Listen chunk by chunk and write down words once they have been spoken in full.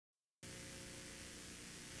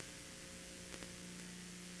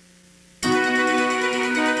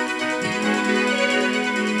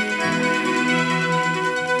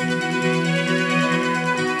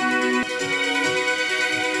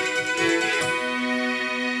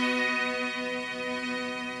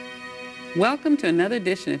Welcome to another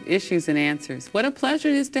edition of Issues and Answers. What a pleasure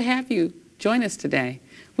it is to have you join us today.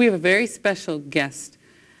 We have a very special guest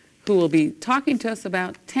who will be talking to us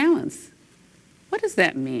about talents. What does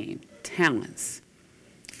that mean, talents?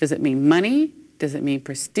 Does it mean money? Does it mean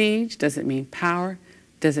prestige? Does it mean power?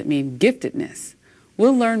 Does it mean giftedness?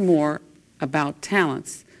 We'll learn more about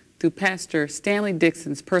talents through Pastor Stanley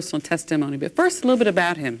Dixon's personal testimony. But first, a little bit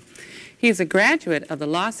about him. He is a graduate of the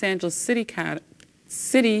Los Angeles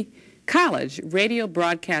City College Radio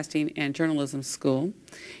Broadcasting and Journalism School,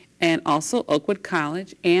 and also Oakwood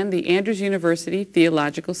College and the Andrews University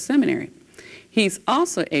Theological Seminary. He's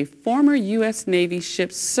also a former U.S. Navy ship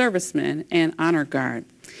serviceman and honor guard.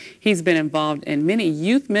 He's been involved in many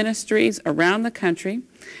youth ministries around the country,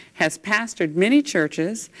 has pastored many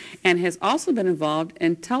churches, and has also been involved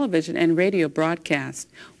in television and radio broadcast.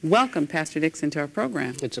 Welcome, Pastor Dixon, to our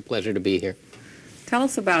program. It's a pleasure to be here. Tell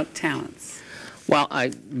us about talents. Well,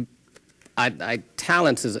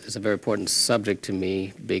 talents is a very important subject to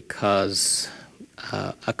me because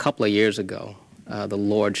a couple of years ago, the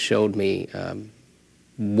Lord showed me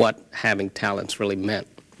what having talents really meant.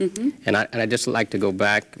 Mm-hmm. And I just like to go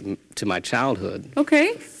back to my childhood.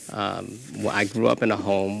 Okay. I grew up in a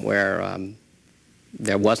home where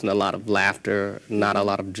there wasn't a lot of laughter, not a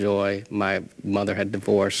lot of joy. My mother had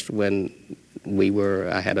divorced when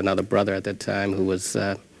I had another brother at that time who was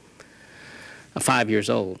 5 years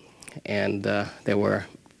old. And there were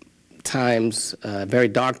times, very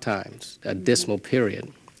dark times, a dismal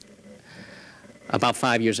period. About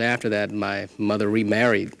 5 years after that, my mother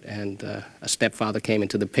remarried, and a stepfather came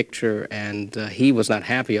into the picture, and he was not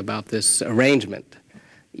happy about this arrangement.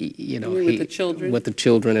 You know, with the children? With the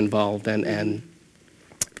children involved, and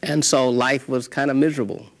so life was kind of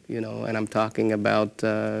miserable, you know, and I'm talking about,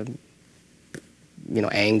 you know,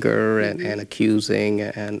 anger and accusing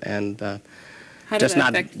and how did that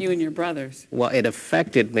affect you and your brothers? Well, it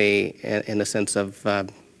affected me in the sense of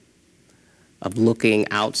looking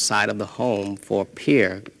outside of the home for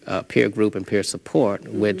peer group and peer support,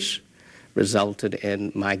 which resulted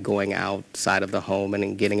in my going outside of the home and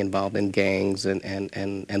in getting involved in gangs and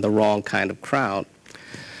the wrong kind of crowd.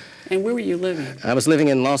 And where were you living? I was living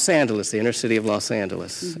in Los Angeles, the inner city of Los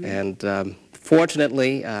Angeles. And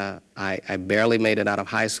fortunately, I barely made it out of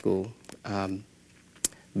high school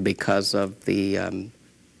because of the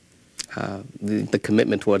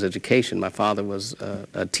commitment towards education. My father was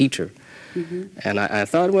a teacher. And I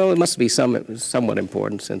thought, well, it must be somewhat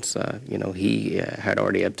important since, you know, he had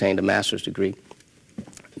already obtained a master's degree.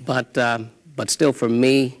 But still, for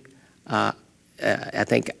me, I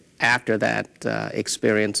think after that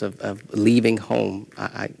experience of leaving home,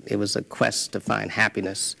 it was a quest to find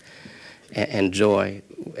happiness and joy.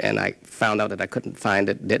 And I found out that I didn't find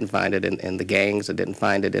it in the gangs, I didn't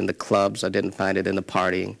find it in the clubs, I didn't find it in the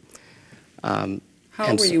partying. How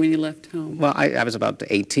old were you when you left home? Well, I was about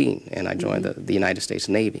 18, and I joined the United States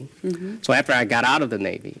Navy. So after I got out of the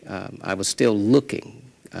Navy, I was still looking.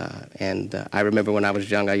 And I remember when I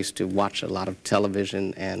was young, I used to watch a lot of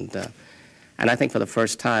television, and I think for the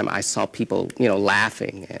first time, I saw people, you know,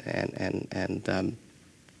 laughing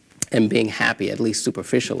and being happy, at least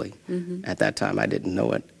superficially. At that time, I didn't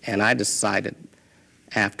know it. And I decided,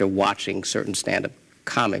 after watching certain stand-up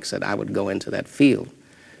comics, that I would go into that field.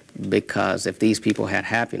 Because if these people had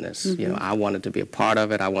happiness, you know, I wanted to be a part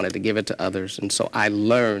of it. I wanted to give it to others. And so I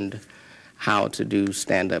learned how to do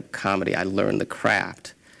stand-up comedy. I learned the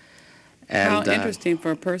craft. And, how interesting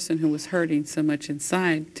for a person who was hurting so much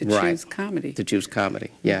inside to choose comedy. To choose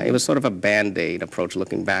comedy, yeah. It was sort of a Band-Aid approach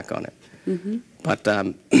looking back on it. But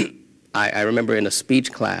I remember in a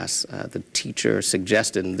speech class, the teacher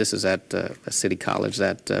suggested, and this is at a city college,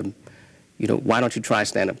 that you know, why don't you try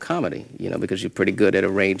stand-up comedy? You know, because you're pretty good at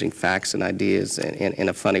arranging facts and ideas in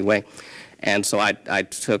a funny way. And so I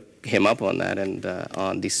took him up on that, and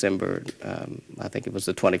on December, I think it was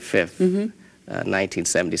the 25th,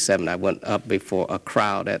 1977, I went up before a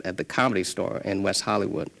crowd at the Comedy Store in West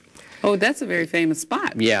Hollywood. Oh, that's a very famous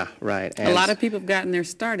spot. Yeah, right. And a lot of people have gotten their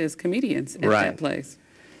start as comedians at that place.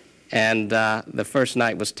 And the first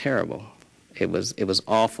night was terrible. It was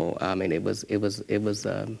awful. I mean, it was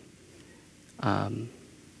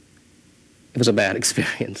a bad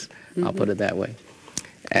experience, I'll put it that way.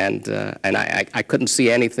 And I couldn't see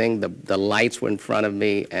anything. The lights were in front of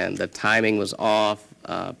me, and the timing was off.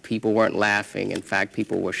 People weren't laughing. In fact,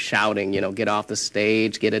 people were shouting, you know, get off the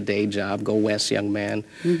stage, get a day job, go west, young man.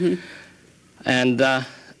 And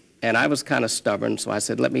I was kind of stubborn, so I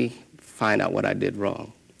said, let me find out what I did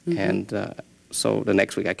wrong. And so the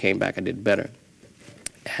next week I came back, I did better.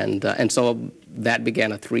 And so that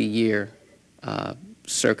began a 3-year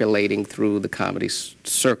circulating through the comedy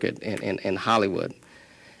circuit in Hollywood.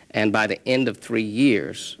 And by the end of 3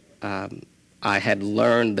 years, I had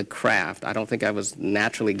learned the craft. I don't think I was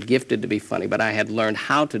naturally gifted to be funny, but I had learned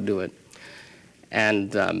how to do it.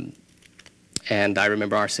 And I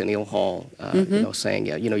remember Arsenio Hall, you know, saying,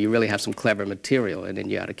 yeah, you know, you really have some clever material, and then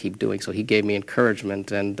you ought to keep doing. So he gave me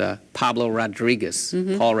encouragement. And Pablo Rodriguez,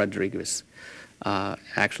 Paul Rodriguez,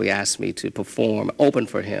 actually asked me to perform, open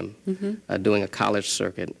for him, doing a college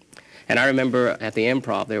circuit. And I remember at the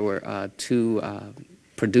Improv, there were two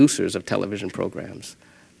producers of television programs,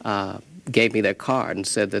 gave me their card and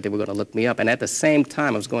said that they were going to look me up. And at the same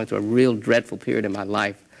time, I was going through a real dreadful period in my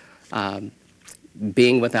life,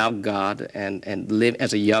 being without God and live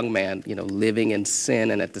as a young man, you know, living in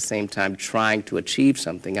sin and at the same time trying to achieve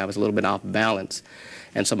something. I was a little bit off balance.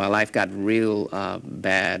 And so my life got real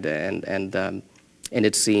bad, and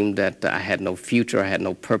it seemed that I had no future, I had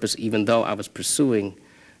no purpose, even though I was pursuing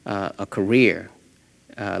a career,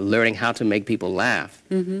 learning how to make people laugh.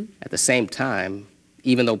 At the same time,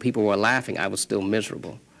 even though people were laughing, I was still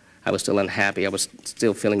miserable. I was still unhappy. I was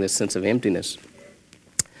still feeling this sense of emptiness.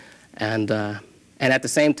 And at the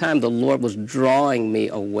same time, the Lord was drawing me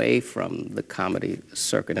away from the comedy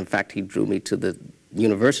circuit. In fact, he drew me to the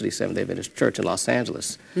University Seventh-day Adventist Church in Los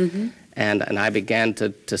Angeles. And I began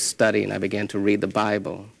to study, and I began to read the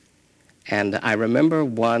Bible. And I remember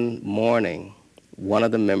one morning, one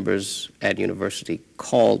of the members at university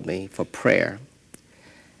called me for prayer.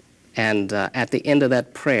 And at the end of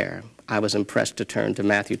that prayer, I was impressed to turn to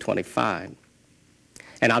Matthew 25.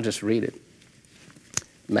 And I'll just read it.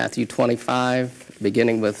 Matthew 25,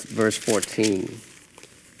 beginning with verse 14.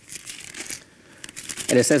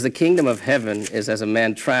 And it says, "The kingdom of heaven is as a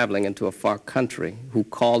man traveling into a far country, who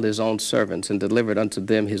called his own servants and delivered unto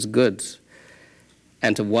them his goods.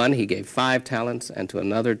 And to one he gave 5 talents, and to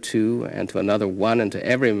another 2, and to another 1, and to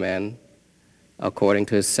every man according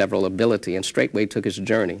to his several ability. And straightway took his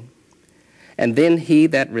journey. And then he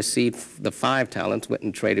that received the 5 talents went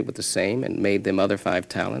and traded with the same, and made them other 5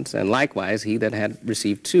 talents. And likewise he that had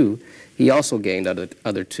received 2, he also gained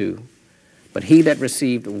other 2. But he that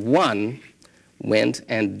received 1 went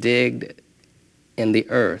and digged in the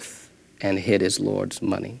earth and hid his Lord's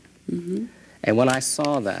money." And when I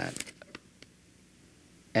saw that,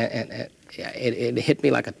 it hit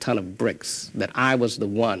me like a ton of bricks, that I was the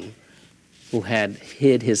one who had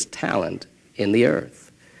hid his talent in the earth.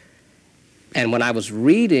 And when I was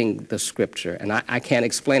reading the scripture, and I can't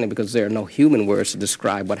explain it because there are no human words to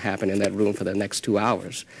describe what happened in that room for the next 2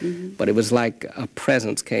 hours, but it was like a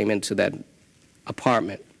presence came into that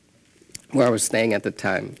apartment where I was staying at the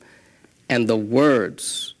time. And the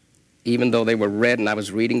words, even though they were read and I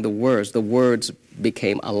was reading the words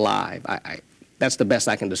became alive. That's the best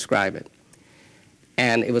I can describe it.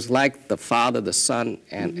 And it was like the Father, the Son,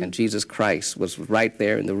 and Jesus Christ was right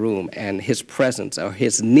there in the room, and his presence or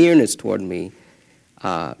his nearness toward me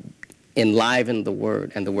enlivened the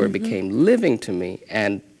Word, and the Word became living to me.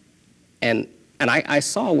 And I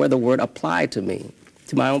saw where the Word applied to me,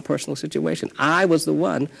 to my own personal situation. I was the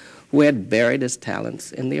one who had buried his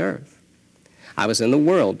talents in the earth. I was in the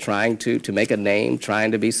world trying to make a name,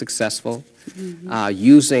 trying to be successful,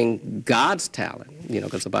 using God's talent, you know,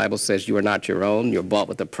 because the Bible says you are not your own, you're bought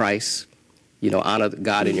with a price, you know, honor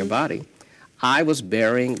God in your body. I was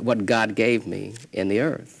burying what God gave me in the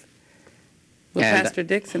earth. Well, Pastor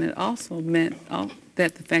Dixon, it also meant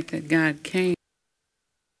that the fact that God came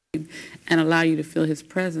and allowed you to feel his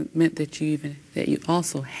presence meant that you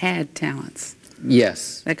also had talents.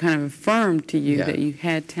 Yes. That kind of affirmed to you that you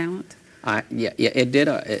had talent. Yeah, it did.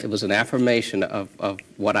 It was an affirmation of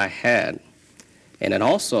what I had, and it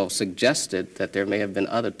also suggested that there may have been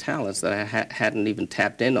other talents that I hadn't even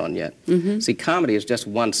tapped in on yet. See, comedy is just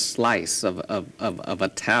one slice of a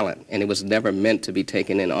talent, and it was never meant to be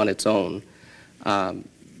taken in on its own,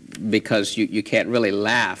 because you can't really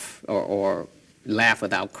laugh or laugh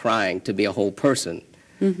without crying to be a whole person.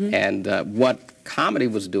 And what comedy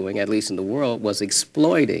was doing, at least in the world, was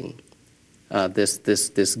exploiting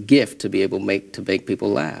this gift to be able to make people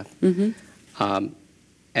laugh.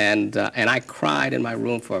 And I cried in my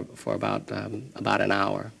room for about an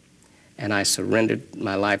hour, and I surrendered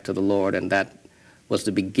my life to the Lord, and that was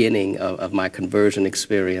the beginning of my conversion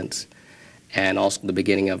experience, and also the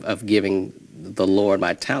beginning of giving the Lord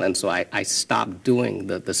my talent. So I stopped doing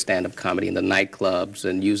the stand-up comedy in the nightclubs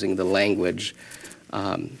and using the language.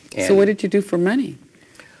 So what did you do for money?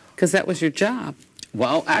 Because that was your job.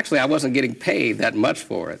 Well, actually, I wasn't getting paid that much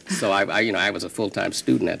for it. So I was a full-time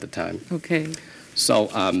student at the time. Okay. So,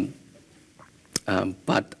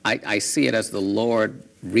 but I see it as the Lord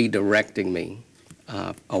redirecting me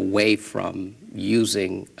away from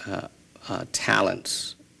using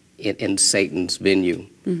talents in Satan's venue.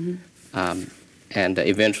 And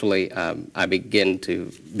eventually I began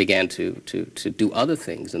to do other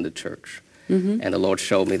things in the church. And the Lord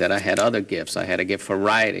showed me that I had other gifts. I had a gift for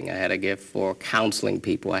writing. I had a gift for counseling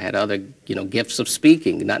people. I had other, gifts of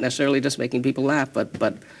speaking, not necessarily just making people laugh,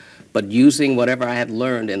 but using whatever I had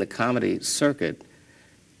learned in the comedy circuit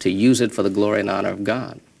to use it for the glory and honor of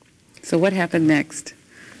God. So what happened next?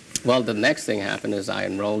 Well, the next thing happened is I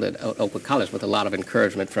enrolled at Oakwood College with a lot of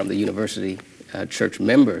encouragement from the university church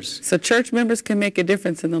members. So church members can make a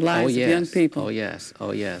difference in the lives of young people. Oh, yes.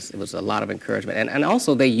 Oh, yes. It was a lot of encouragement. And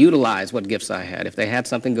also they utilized what gifts I had. If they had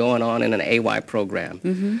something going on in an AY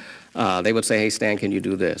program, they would say, hey, Stan, can you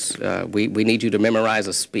do this? We need you to memorize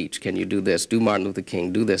a speech. Can you do this? Do Martin Luther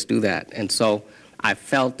King. Do this, do that. And so I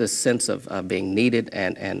felt this sense of being needed,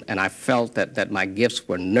 and I felt that my gifts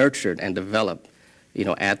were nurtured and developed,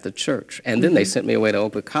 at the church. And then they sent me away to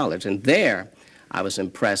Oakwood College. And there, I was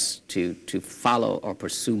impressed to follow or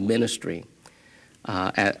pursue ministry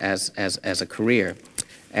as a career.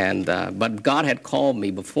 And, but God had called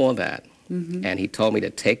me before that, and he told me to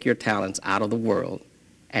take your talents out of the world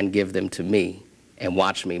and give them to me and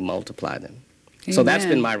watch me multiply them. Amen. So that's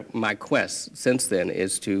been my quest since then,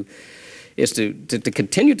 is to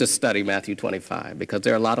continue to study Matthew 25, because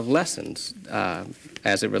there are a lot of lessons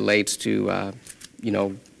as it relates to,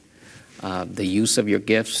 the use of your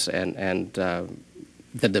gifts and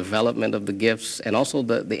the development of the gifts, and also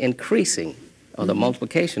the increasing or the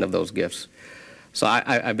multiplication of those gifts. So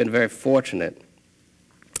I've been very fortunate.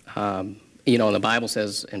 And the Bible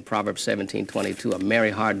says in Proverbs 17:22, a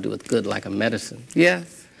merry heart doeth good like a medicine.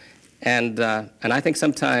 Yes. And I think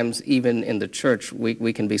sometimes even in the church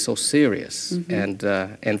we can be so serious. And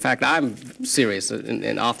in fact, I'm serious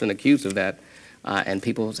and often accused of that. And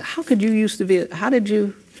people say, how could you used to be, how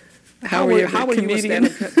were you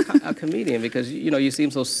a comedian? Because, you seem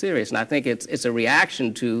so serious. And I think it's a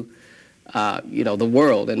reaction to, the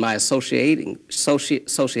world and my association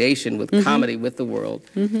with comedy with the world.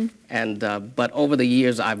 And, but over the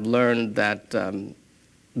years, I've learned that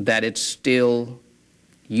it's still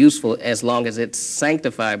useful as long as it's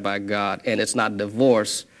sanctified by God and it's not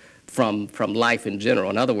divorced from life in general.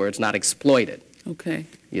 In other words, not exploited. Okay.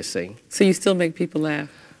 You see. So you still make people laugh?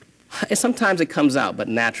 And sometimes it comes out, but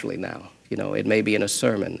naturally now. It may be in a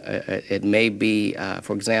sermon. It may be,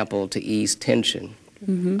 for example, to ease tension.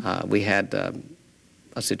 We had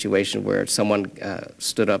a situation where someone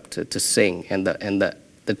stood up to sing, and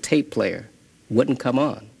the tape player wouldn't come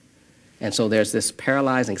on. And so there's this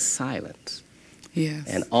paralyzing silence. Yes.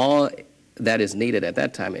 And all that is needed at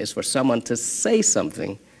that time is for someone to say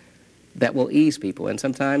something that will ease people. And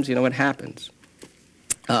sometimes, it happens.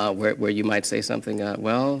 Where you might say something,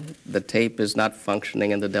 well, the tape is not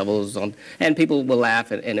functioning and the devil is on, and people will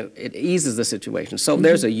laugh, and it eases the situation. So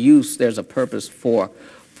there's a purpose for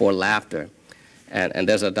laughter. And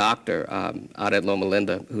there's a doctor out at Loma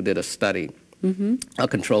Linda who did a study, a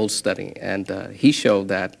controlled study, and he showed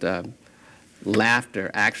that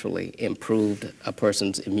laughter actually improved a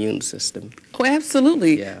person's immune system. Oh,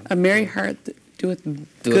 absolutely. Yeah. A merry heart doeth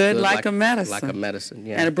good like a medicine. Like a medicine,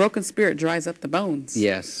 yeah. And a broken spirit dries up the bones.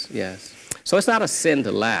 Yes, yes. So it's not a sin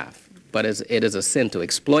to laugh, but it is a sin to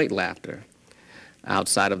exploit laughter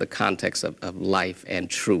outside of the context of life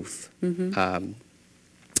and truth.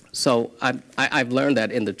 So I've learned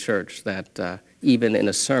that in the church, that even in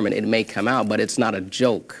a sermon it may come out, but it's not a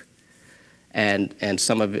joke. And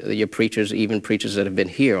some of your preachers, even preachers that have been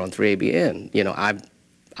here on 3ABN,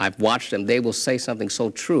 I've watched them. They will say something so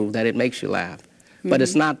true that it makes you laugh. But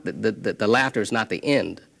it's not the laughter is not the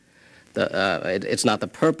end. It's not the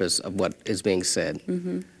purpose of what is being said.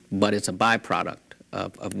 But it's a byproduct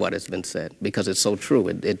of what has been said, because it's so true.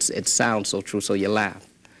 It sounds so true, so you laugh.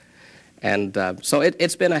 And so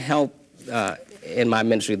it's been a help in my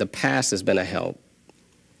ministry. The past has been a help,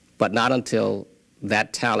 but not until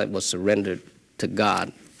that talent was surrendered to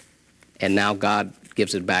God, and now God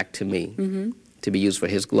gives it back to me to be used for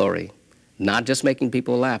His glory. Not just making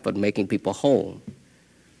people laugh, but making people whole,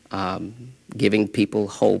 giving people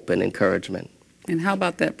hope and encouragement. And how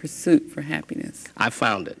about that pursuit for happiness? I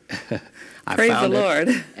found it. Praise the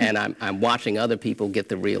Lord. And I'm watching other people get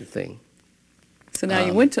the real thing. So now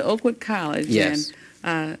you went to Oakwood College. Yes.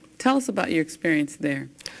 And tell us about your experience there.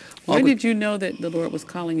 When did you know that the Lord was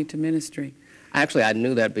calling you to ministry? Actually, I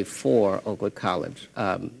knew that before Oakwood College,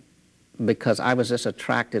 because I was just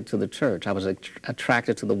attracted to the church. I was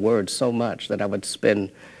attracted to the Word so much that I would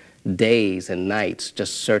spend days and nights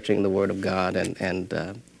just searching the Word of God. And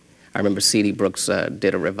I remember C.D. Brooks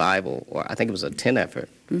did a revival, or I think it was a tent effort,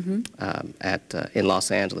 in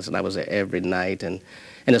Los Angeles, and I was there every night. And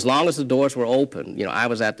as long as the doors were open, you know, I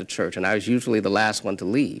was at the church, and I was usually the last one to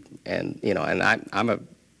leave. And you know, and I'm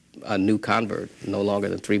a new convert, no longer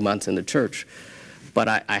than 3 months in the church, but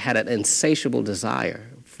I had an insatiable desire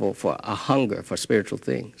for a hunger for spiritual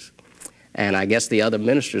things. And I guess the other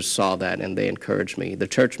ministers saw that, and they encouraged me. The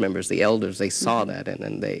church members, the elders, they saw that,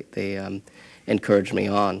 and they encouraged me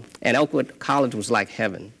on. And Elkwood College was like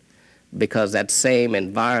heaven, because that same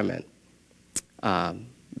environment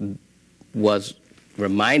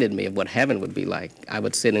reminded me of what heaven would be like. I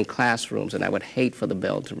would sit in classrooms, and I would hate for the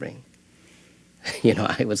bell to ring. You know,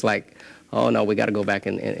 I was like, oh no, we got to go back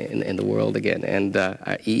in the world again. And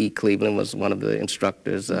E.E. Cleveland was one of the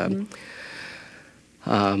instructors.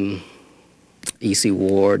 E.C.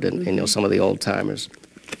 Ward, and you know, some of the old timers.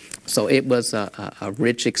 So it was a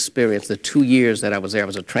rich experience. The 2 years that I was there, I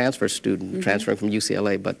was a transfer student, transferring from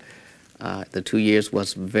UCLA, but the 2 years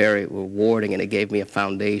was very rewarding, and it gave me a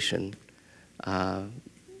foundation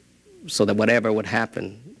so that whatever would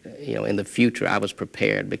happen, you know, in the future, I was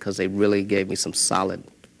prepared, because they really gave me some solid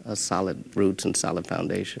roots and solid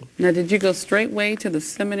foundation. Now, did you go straightway to the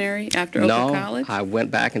seminary after Oakwood College? No, I went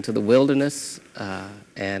back into the wilderness,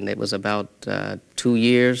 and it was about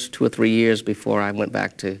 2 or 3 years before I went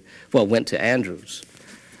back to, went to Andrews.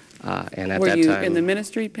 And at Were that you time, in the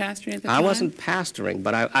ministry, pastoring at the time? I wasn't pastoring,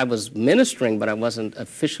 but I was ministering, but I wasn't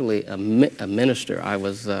officially a minister. I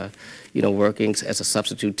was, you know, working as a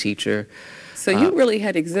substitute teacher. So you really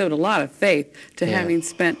had exhibited a lot of faith to having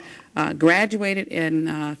spent, graduated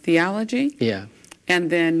in theology, and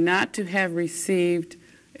then not to have received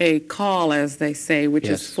a call, as they say, which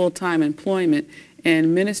is full-time employment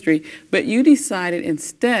in ministry, but you decided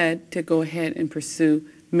instead to go ahead and pursue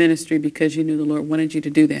ministry because you knew the Lord wanted you to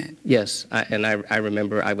do that. Yes, I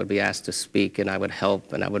remember I would be asked to speak, and I would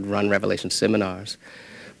help, and I would run Revelation seminars.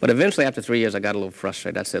 But eventually, after 3 years, I got a little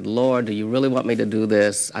frustrated. I said, Lord, do you really want me to do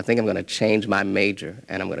this? I think I'm going to change my major,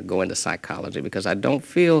 and I'm going to go into psychology, because I don't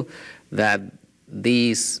feel that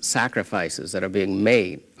these sacrifices that are being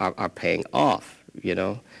made are paying off, you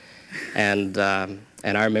know. And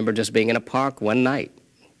I remember just being in a park one night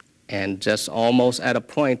and just almost at a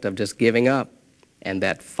point of just giving up. And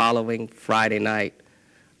that following Friday night,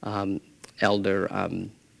 Elder,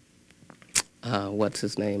 what's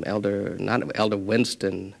his name? Not Elder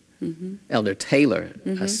Winston, Elder Taylor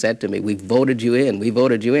said to me, we voted you in, we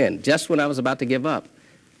voted you in. Just when I was about to give up,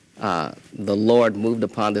 the Lord moved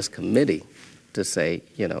upon this committee to say,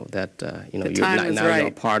 you know, that, you know, you're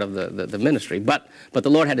a part of the ministry. But the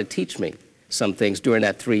Lord had to teach me some things during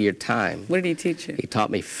that 3-year time. What did he teach you? He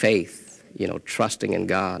taught me faith, you know, trusting in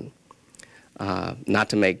God, not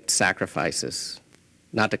to make sacrifices,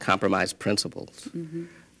 not to compromise principles.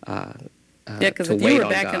 Because if you were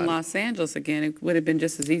back in Los Angeles again, it would have been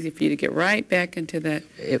just as easy for you to get right back into that.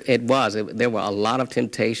 It was. There were a lot of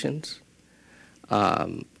temptations,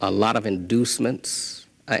 a lot of inducements,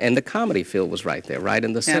 and the comedy field was right there, right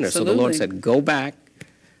in the center. Absolutely. So the Lord said, go back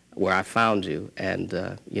where I found you, and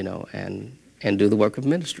you know, and do the work of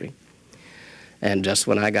ministry. And just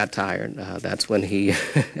when I got tired, that's when he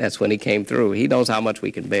came through. He knows how much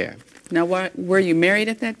we can bear. Now, were you married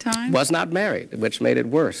at that time? Was not married, which made it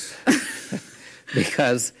worse.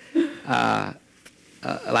 Because,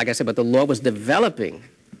 like I said, but the Lord was developing,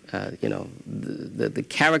 you know, the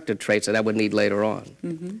character traits that I would need later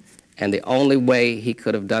on. And the only way he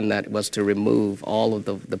could have done that was to remove all of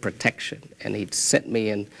the protection. And he sent me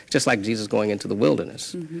in, just like Jesus going into the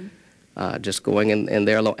wilderness. Just going in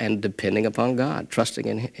there alone and depending upon God, trusting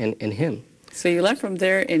in him. So you left from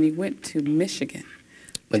there and you went to Michigan,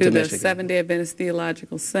 to the Seventh-day Adventist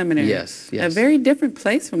Theological Seminary. Yes. A very different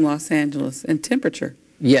place from Los Angeles in temperature.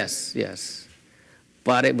 Yes.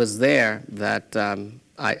 But it was there that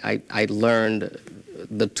I learned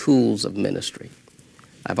the tools of ministry.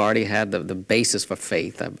 I've already had the basis for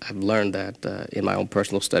faith. I've learned that in my own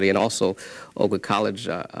personal study, and also Oakwood College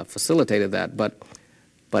facilitated that.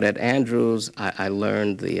 But at Andrews, I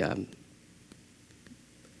learned the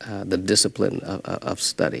discipline of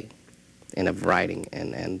study and of writing,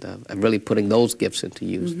 and of really putting those gifts into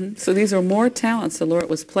use. So these are more talents the Lord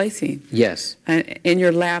was placing in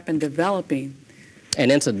your lap and developing.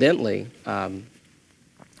 And incidentally,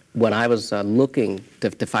 when I was looking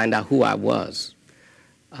to find out who I was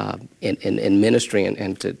in ministry,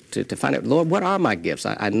 and to find out, Lord, what are my gifts?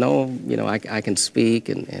 I know, you know, I can speak,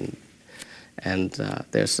 and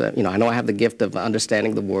there's, you know, I know I have the gift of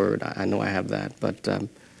understanding the Word. I know I have that, but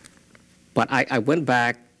I went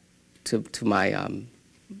back to my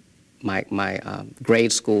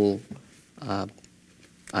grade school.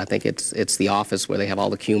 I think it's the office where they have all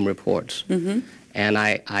the CUME reports, And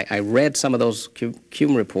I read some of those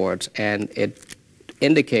cum reports, and it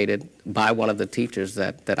indicated by one of the teachers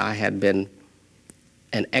that I had been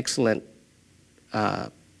an excellent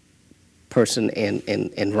person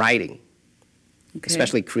in writing,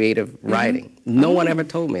 especially creative writing. No one ever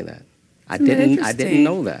told me that. I didn't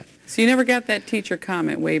know that. So you never got that teacher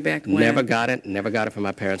comment way back when? Never got it from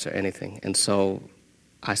my parents or anything. And so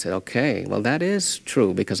I said, okay, well, that is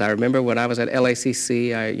true, because I remember when I was at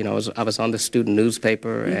LACC, I was on the student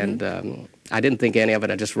newspaper, and I didn't think any of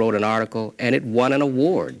it. I just wrote an article, and it won an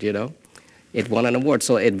award, you know. It won an award,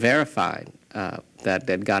 so it verified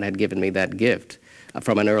that God had given me that gift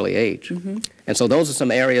from an early age. And so those are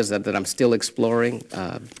some areas that I'm still exploring,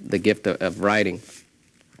 the gift of writing.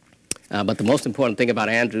 But the most important thing about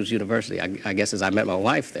Andrews University, I guess, is I met my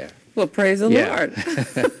wife there. Well, praise the Lord.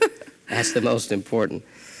 That's the most important.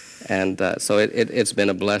 And so it's been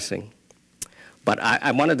a blessing. But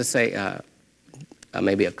I wanted to say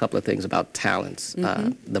maybe a couple of things about talents.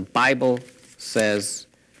 The Bible says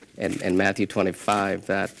in Matthew 25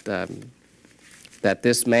 that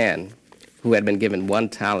this man who had been given 1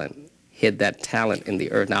 talent hid that talent in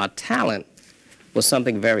the earth. Now, a talent was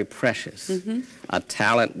something very precious. A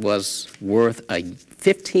talent was worth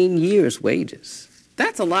 15 years' wages.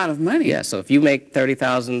 That's a lot of money. Yeah, so if you make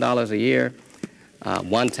 $30,000 a year,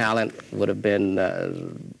 1 talent would have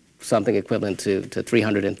been something equivalent to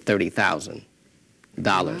 $330,000.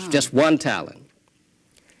 Wow. Just 1 talent.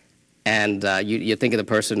 And you think of the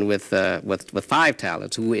person with 5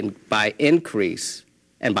 talents who, by increase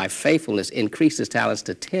and by faithfulness, increased his talents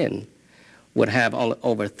to 10, would have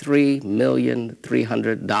over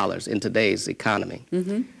 $3,300,000 in today's economy.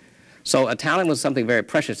 So a talent was something very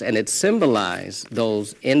precious, and it symbolized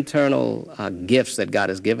those internal gifts that God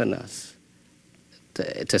has given us.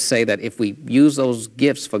 To say that if we use those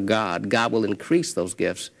gifts for God, God will increase those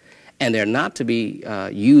gifts, and they're not to be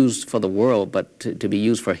used for the world, but to be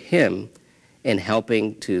used for Him in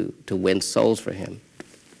helping to win souls for Him.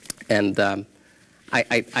 And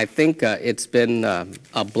I think it's been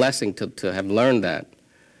a blessing to have learned that.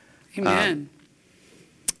 Amen.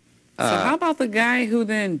 So how about the guy who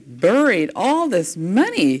then buried all this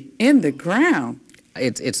money in the ground?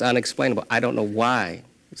 It's unexplainable. I don't know why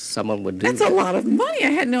someone would do that. That's a lot of money. I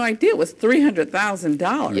had no idea it was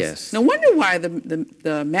 $300,000. Yes. No wonder why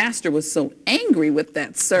the master was so angry with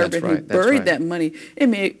that servant who buried that money.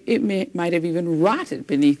 It might have even rotted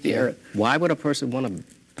beneath the earth. Why would a person want to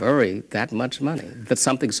bury that much money? That's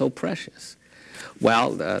something so precious.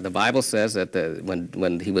 Well, the Bible says that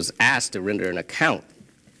when he was asked to render an account,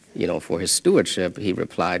 for his stewardship, he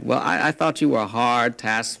replied, "Well, I thought you were a hard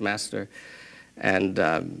taskmaster," and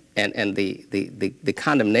the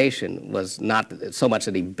condemnation was not so much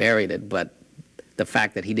that he buried it, but the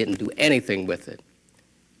fact that he didn't do anything with it,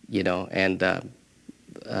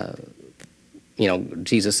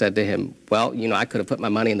 Jesus said to him, "Well, I could have put my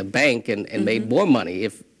money in the bank and made more money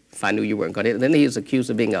if I knew you weren't going to." Then he is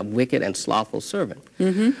accused of being a wicked and slothful servant.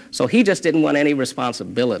 So he just didn't want any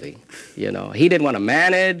responsibility. He didn't want to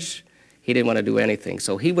manage. He didn't want to do anything.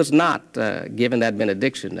 So he was not given that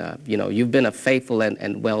benediction. You've been a faithful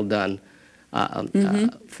and well done.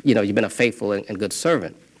 You've been a faithful and good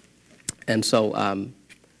servant. And so,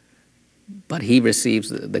 but he receives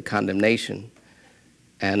the condemnation.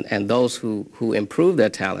 And those who improve their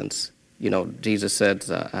talents, Jesus said,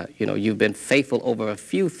 you've been faithful over a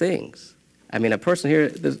few things. I mean, a person here,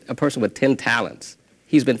 there's a person with 10 talents.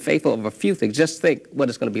 He's been faithful over a few things. Just think what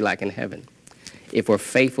it's going to be like in heaven if we're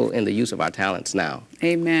faithful in the use of our talents now.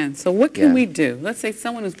 Amen. So what can we do? Let's say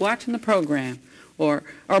someone is watching the program, or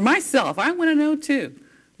myself. I want to know too.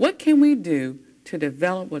 What can we do to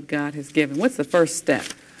develop what God has given? What's the first step?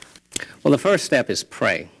 Well, the first step is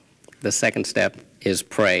pray. The second step is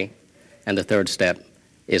pray. And the third step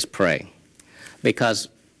is pray. Because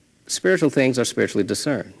spiritual things are spiritually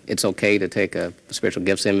discerned. It's okay to take a spiritual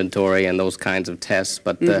gifts inventory and those kinds of tests,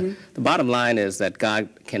 but the bottom line is that God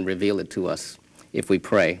can reveal it to us if we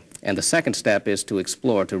pray. And the second step is to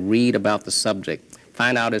explore, to read about the subject,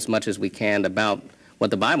 find out as much as we can about what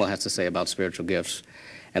the Bible has to say about spiritual gifts.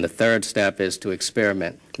 And the third step is to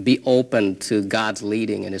experiment. Be open to God's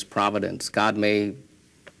leading and His providence. God may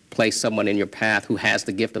place someone in your path who has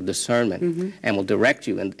the gift of discernment and will direct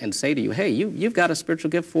you and say to you, "Hey, you've got a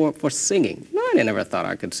spiritual gift for singing." No, I never thought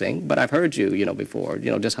I could sing, but I've heard you, before,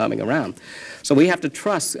 just humming around. So we have to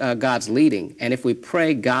trust God's leading, and if we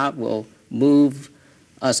pray, God will move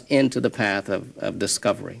us into the path of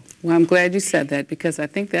discovery. Well, I'm glad you said that, because I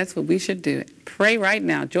think that's what we should do. Pray right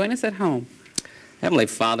now. Join us at home. Heavenly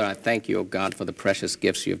Father, I thank you, O God, for the precious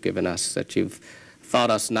gifts you've given us, that you've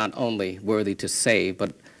thought us not only worthy to save,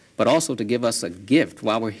 but but also to give us a gift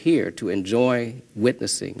while we're here to enjoy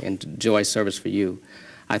witnessing and to enjoy service for you.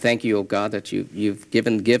 I thank you, O God, that you've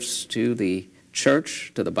given gifts to the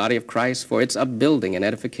church, to the body of Christ, for its upbuilding and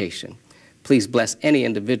edification. Please bless any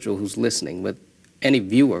individual who's listening, with any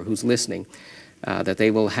viewer who's listening, that they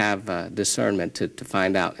will have discernment to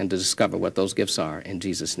find out and to discover what those gifts are. In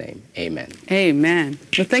Jesus' name, amen. Amen.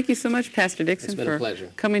 Well, thank you so much, Pastor Dixon, for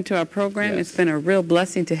coming to our program. Yes. It's been a real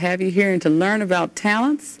blessing to have you here and to learn about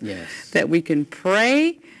talents, yes, that we can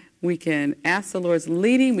pray, we can ask the Lord's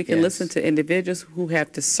leading, we can yes, listen to individuals who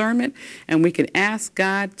have discernment, and we can ask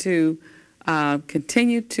God to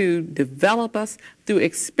continue to develop us through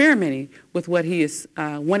experimenting with what He is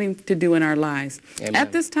wanting to do in our lives. Amen.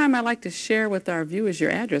 At this time, I'd like to share with our viewers your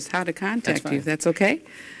address, how to contact you, if that's okay.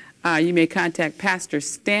 You may contact Pastor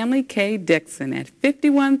Stanley K. Dixon at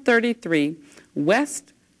 5133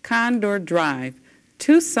 West Condor Drive,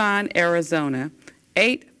 Tucson, Arizona,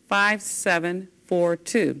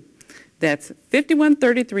 85742. That's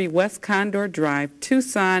 5133 West Condor Drive,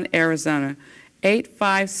 Tucson, Arizona,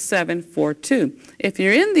 85742. If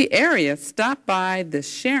you're in the area, stop by the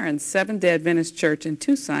Sharon Seventh-day Adventist Church in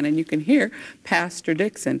Tucson, and you can hear Pastor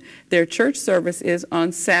Dixon. Their church service is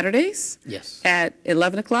on Saturdays, yes, at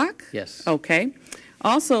 11 o'clock? Yes. Okay.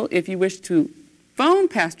 Also, if you wish to phone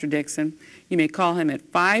Pastor Dixon, you may call him at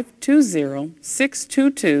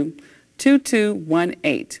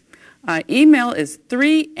 520-622-2218. Email is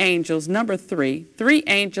 3angels, number 3,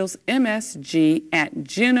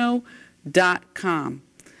 3angelsmsg@juno.com.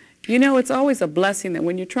 You know, it's always a blessing that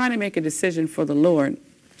when you're trying to make a decision for the Lord,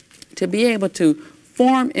 to be able to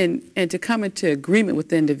form and to come into agreement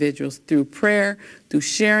with individuals through prayer, through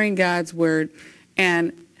sharing God's word.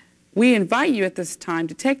 And we invite you at this time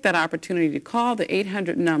to take that opportunity to call the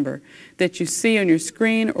 800 number that you see on your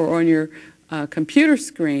screen or on your computer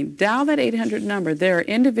screen. Dial that 800 number. There are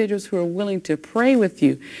individuals who are willing to pray with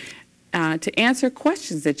you, to answer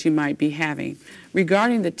questions that you might be having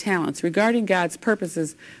regarding the talents, regarding God's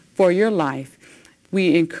purposes for your life.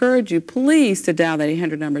 We encourage you, please, to dial that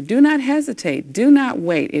 800 number. Do not hesitate. Do not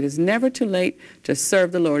wait. It is never too late to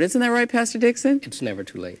serve the Lord. Isn't that right, Pastor Dixon? It's never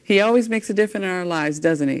too late. He always makes a difference in our lives,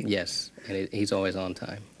 doesn't he? Yes, and He's always on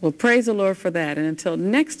time. Well, praise the Lord for that. And until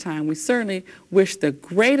next time, we certainly wish the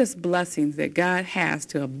greatest blessings that God has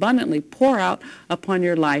to abundantly pour out upon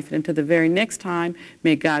your life. And until the very next time,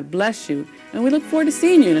 may God bless you. And we look forward to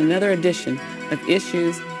seeing you in another edition of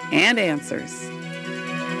Issues and Answers.